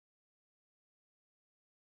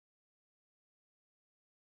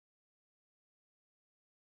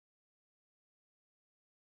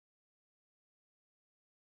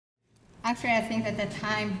Actually, I think that the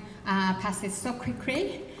time passes so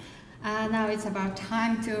quickly. Now it's about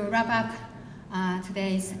time to wrap up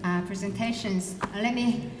today's presentations. Let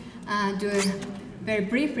me do very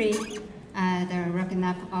briefly the wrapping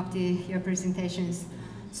up of your presentations.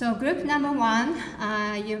 So group number one,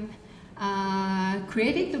 you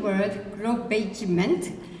created the word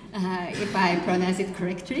globagement, if I pronounce it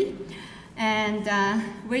correctly, and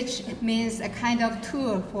which means a kind of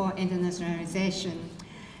tool for internationalization.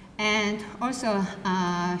 And also,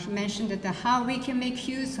 he mentioned that how we can make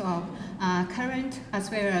use of current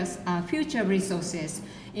as well as future resources,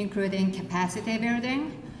 including capacity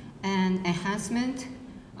building and enhancement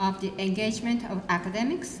of the engagement of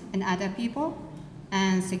academics and other people,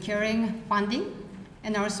 and securing funding,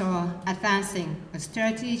 and also advancing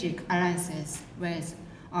strategic alliances with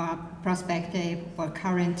our prospective or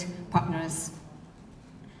current partners.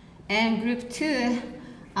 And group two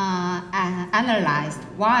analyzed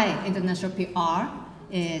why international PR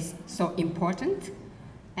is so important,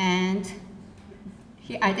 and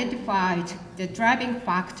he identified the driving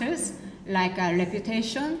factors like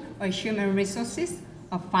reputation or human resources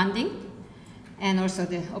of funding, and also,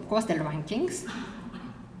 of course, the rankings,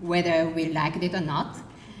 whether we liked it or not.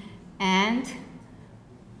 And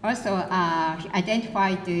also, he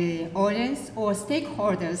identified the audience or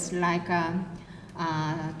stakeholders like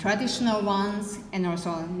traditional ones and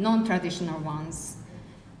also non-traditional ones.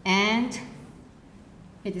 And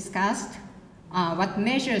he discussed what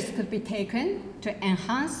measures could be taken to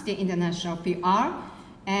enhance the international PR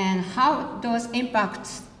and how those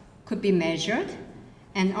impacts could be measured,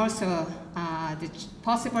 and also the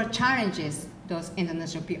possible challenges those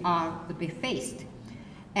international PR would be faced.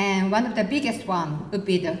 And one of the biggest one would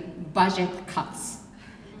be the budget cuts.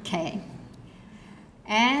 Okay.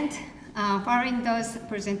 And following those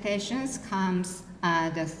presentations comes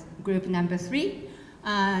the group number three.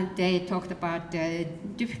 They talked about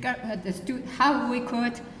how we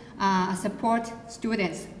could support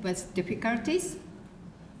students with difficulties.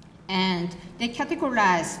 And they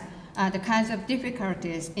categorized the kinds of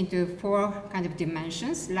difficulties into four kind of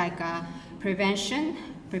dimensions, like prevention,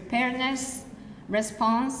 preparedness,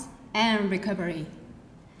 response, and recovery.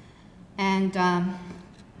 And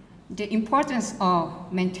the importance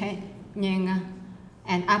of maintaining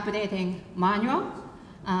and updating manual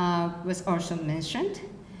was also mentioned.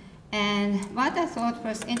 And what I thought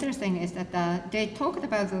was interesting is that they talked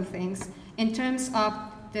about those things in terms of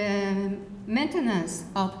the maintenance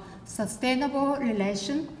of sustainable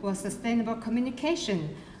relation or sustainable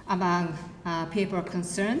communication among people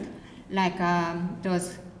concerned, like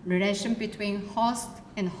those relations between host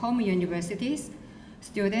and home universities,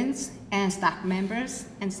 students and staff members,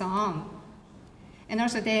 and so on. And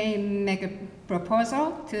also they make a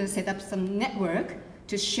proposal to set up some network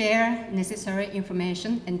to share necessary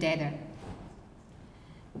information and data.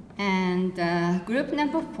 And group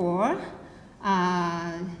number four,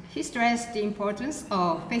 he stressed the importance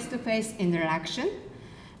of face-to-face interaction,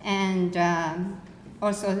 and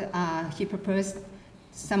also he proposed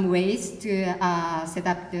some ways to set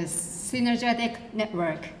up this synergetic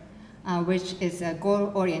network, which is a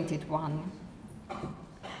goal-oriented one,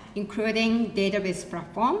 including database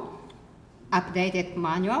platform, updated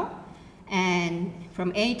manual, and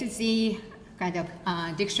from A to Z kind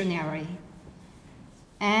of dictionary.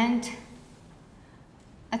 And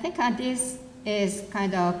I think this is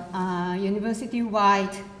kind of a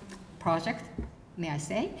university-wide project, may I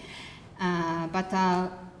say. But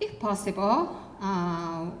if possible,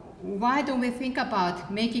 why don't we think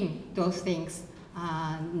about making those things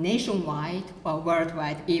nationwide or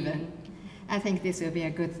worldwide even? I think this will be a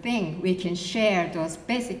good thing. We can share those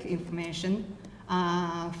basic information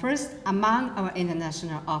first among our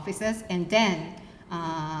international offices, and then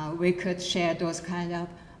we could share those kind of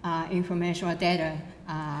information or data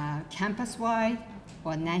campus-wide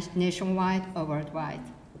or nationwide or worldwide.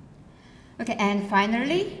 Okay, and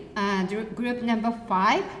finally, group number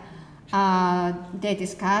five, they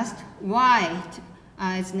discussed why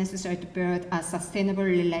it's necessary to build sustainable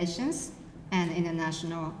relations and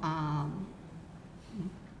international,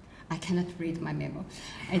 I cannot read my memo.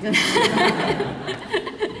 I don't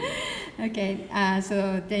Okay,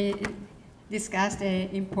 so they discussed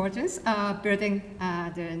the importance of building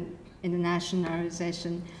the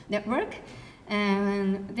internationalization network.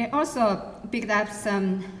 And they also picked up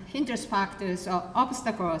some hindrance factors or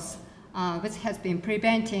obstacles which has been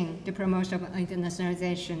preventing the promotion of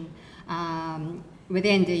internationalization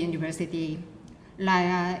within the university.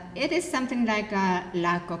 Like, it is something like a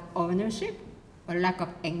lack of ownership, or lack of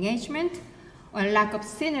engagement, or lack of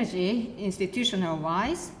synergy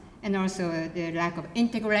institutional-wise, and also the lack of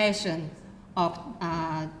integration of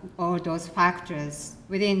all those factors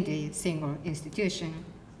within the single institution.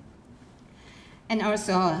 And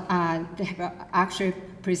also, they have actually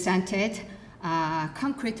presented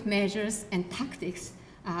concrete measures and tactics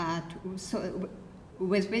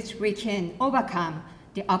with which we can overcome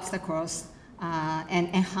the obstacles and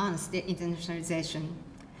enhance the internationalization.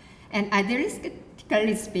 And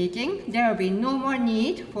idealistically speaking, there will be no more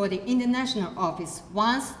need for the international office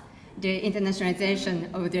once the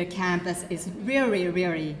internationalization of their campus is really,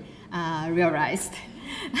 really realized.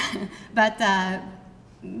 But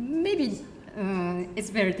maybe it's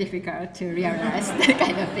very difficult to realize that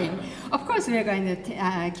kind of thing. Of course, we're going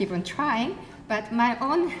to keep on trying, but my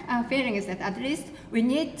own feeling is that at least we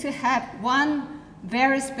need to have one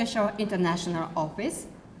very special international office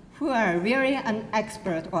who are really an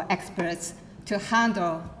expert or experts to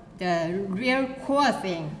handle the real core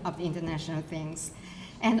thing of the international things.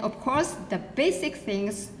 And of course, the basic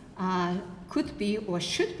things could be or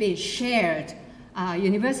should be shared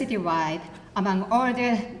university-wide among all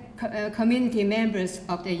the community members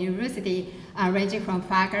of the university, ranging from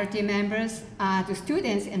faculty members to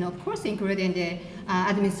students, and of course including the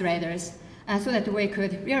administrators, so that we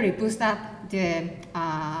could really boost up the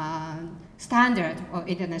standard of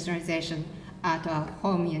internationalization at our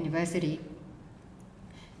home university.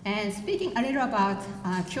 And speaking a little about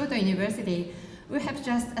Kyoto University, we have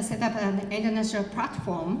just set up an international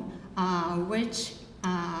platform which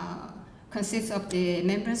consists of the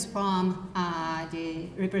members from the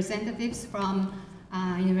representatives from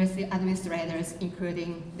university administrators,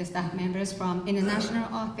 including the staff members from International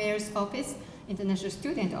Affairs Office, International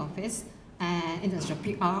Student Office, International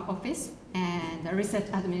PR Office, and the Research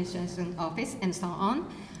Administration Office, and so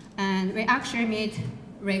on. And we actually meet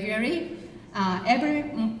regularly every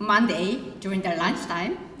Monday during the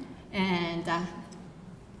lunchtime. And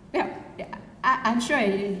well, I'm sure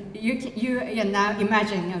you now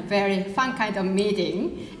imagine a very fun kind of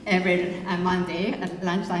meeting every Monday at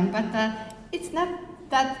lunchtime, but it's not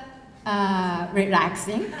that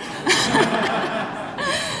relaxing.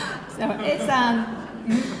 So it's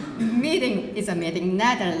meeting is a meeting,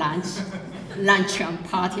 not a luncheon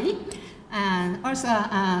party. And also,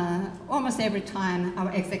 almost every time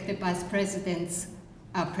our executive vice presidents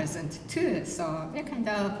are present too, so we're kind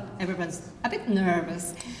of, everyone's a bit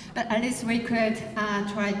nervous, but at least we could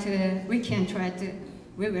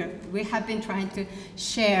we have been trying to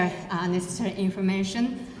share necessary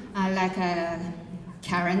information like a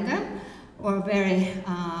calendar or very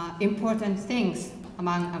important things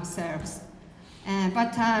among ourselves.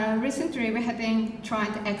 But recently we have been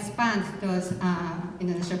trying to expand those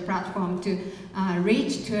international platform to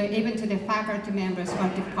reach to even to the faculty members or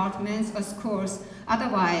departments or schools.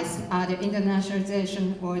 Otherwise, the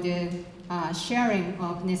internationalization or the sharing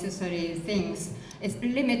of necessary things is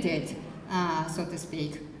limited, so to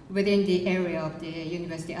speak, within the area of the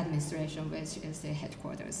university administration, which is the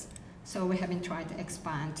headquarters. So we have been trying to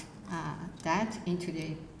expand that into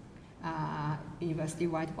the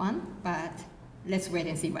university-wide one, but let's wait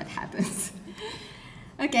and see what happens.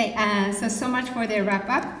 Okay, so much for the wrap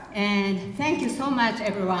up, and thank you so much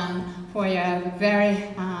everyone for your very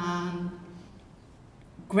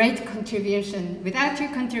great contribution. Without your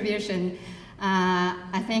contribution,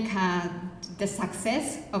 I think the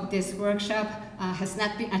success of this workshop has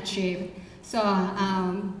not been achieved. So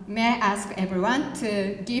may I ask everyone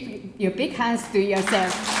to give your big hands to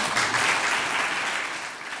yourself.